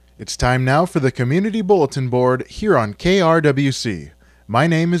It's time now for the Community Bulletin Board here on KRWC. My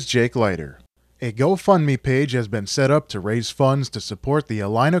name is Jake Leiter. A GoFundMe page has been set up to raise funds to support the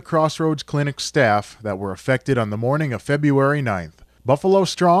Allina Crossroads Clinic staff that were affected on the morning of February 9th. Buffalo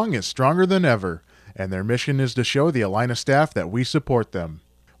Strong is stronger than ever, and their mission is to show the Allina staff that we support them.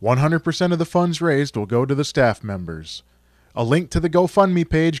 100% of the funds raised will go to the staff members. A link to the GoFundMe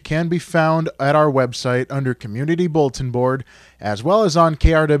page can be found at our website under Community Bulletin Board, as well as on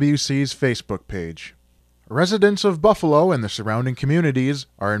KRWC's Facebook page. Residents of Buffalo and the surrounding communities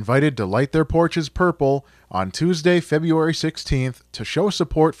are invited to light their porches purple on Tuesday, February 16th to show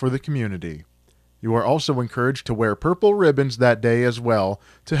support for the community. You are also encouraged to wear purple ribbons that day as well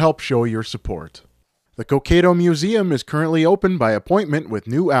to help show your support. The Cokato Museum is currently open by appointment with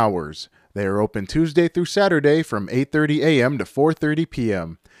new hours. They are open Tuesday through Saturday from 8:30 a.m. to 4:30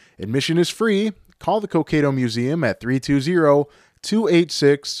 p.m. Admission is free. Call the Cokato Museum at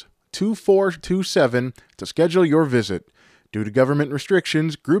 320-286-2427 to schedule your visit. Due to government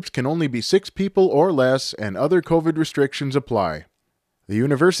restrictions, groups can only be 6 people or less, and other COVID restrictions apply. The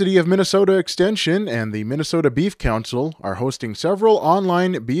University of Minnesota Extension and the Minnesota Beef Council are hosting several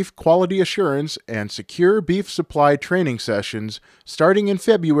online beef quality assurance and secure beef supply training sessions starting in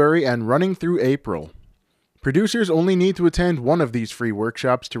February and running through April. Producers only need to attend one of these free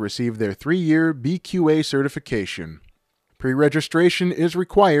workshops to receive their 3-year BQA certification. Pre-registration is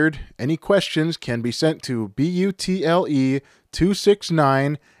required. Any questions can be sent to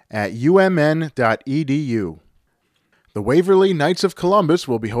butle269@umn.edu. The Waverly Knights of Columbus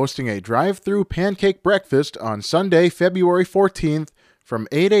will be hosting a drive-through pancake breakfast on Sunday, February 14th from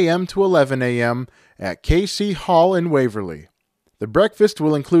 8 a.m. to 11 a.m. at KC Hall in Waverly. The breakfast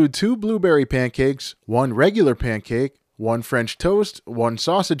will include 2 blueberry pancakes, 1 regular pancake, 1 French toast, 1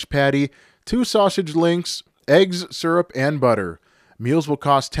 sausage patty, 2 sausage links, eggs, syrup, and butter. Meals will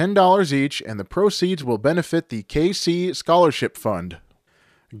cost $10 each, and the proceeds will benefit the KC Scholarship Fund.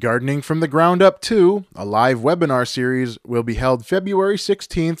 Gardening from the Ground Up 2, a live webinar series, will be held February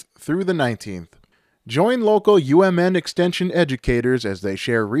 16th through the 19th. Join local UMN Extension educators as they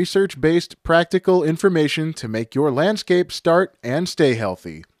share research-based practical information to make your landscape start and stay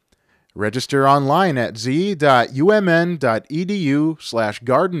healthy. Register online at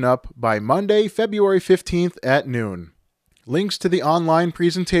z.umn.edu/gardenup by Monday, February 15th at noon. Links to the online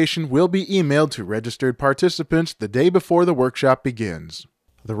presentation will be emailed to registered participants the day before the workshop begins.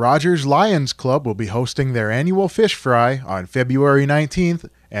 The Rogers Lions Club will be hosting their annual fish fry on February 19th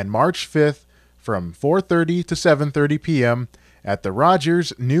and March 5th from 4:30 to 7:30 p.m. at the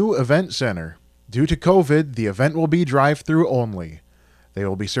Rogers New Event Center. Due to COVID, the event will be drive-through only. They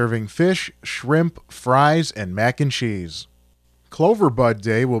will be serving fish, shrimp, fries, and mac and cheese. Clover Bud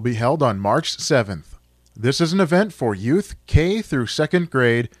Day will be held on March 7th. This is an event for youth K through 2nd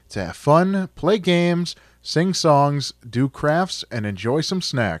grade to have fun, play games, sing songs, do crafts, and enjoy some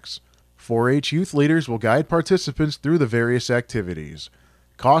snacks. 4-H youth leaders will guide participants through the various activities.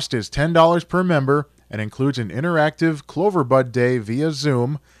 Cost is $10 per member and includes an interactive Clover Bud Day via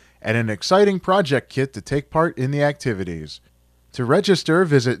Zoom and an exciting project kit to take part in the activities. To register,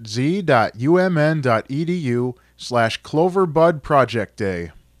 visit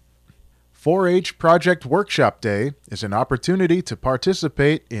z.umn.edu/CloverBudProjectDay. 4-H Project Workshop Day is an opportunity to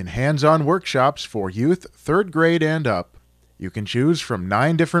participate in hands-on workshops for youth 3rd grade and up. You can choose from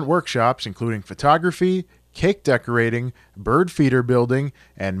 9 different workshops including photography, cake decorating, bird feeder building,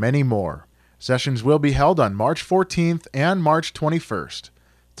 and many more. Sessions will be held on March 14th and March 21st.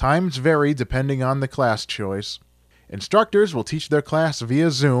 Times vary depending on the class choice. Instructors will teach their class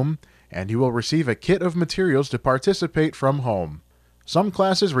via Zoom, and you will receive a kit of materials to participate from home. Some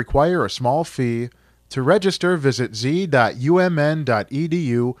classes require a small fee. To register, visit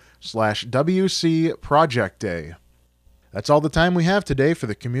z.umn.edu/WCProjectDay. That's all the time we have today for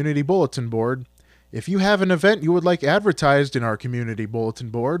the Community Bulletin Board. If you have an event you would like advertised in our Community Bulletin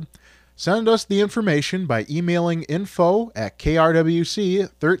Board, send us the information by emailing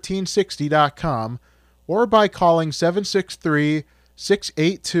info@krwc1360.com or by calling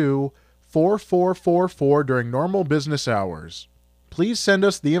 763-682-4444 during normal business hours. Please send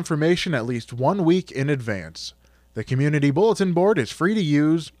us the information at least 1 week in advance. The Community Bulletin Board is free to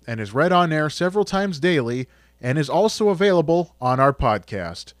use and is read on air several times daily and is also available on our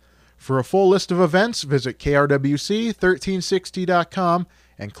podcast. For a full list of events, visit krwc1360.com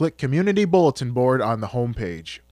and click Community Bulletin Board on the homepage.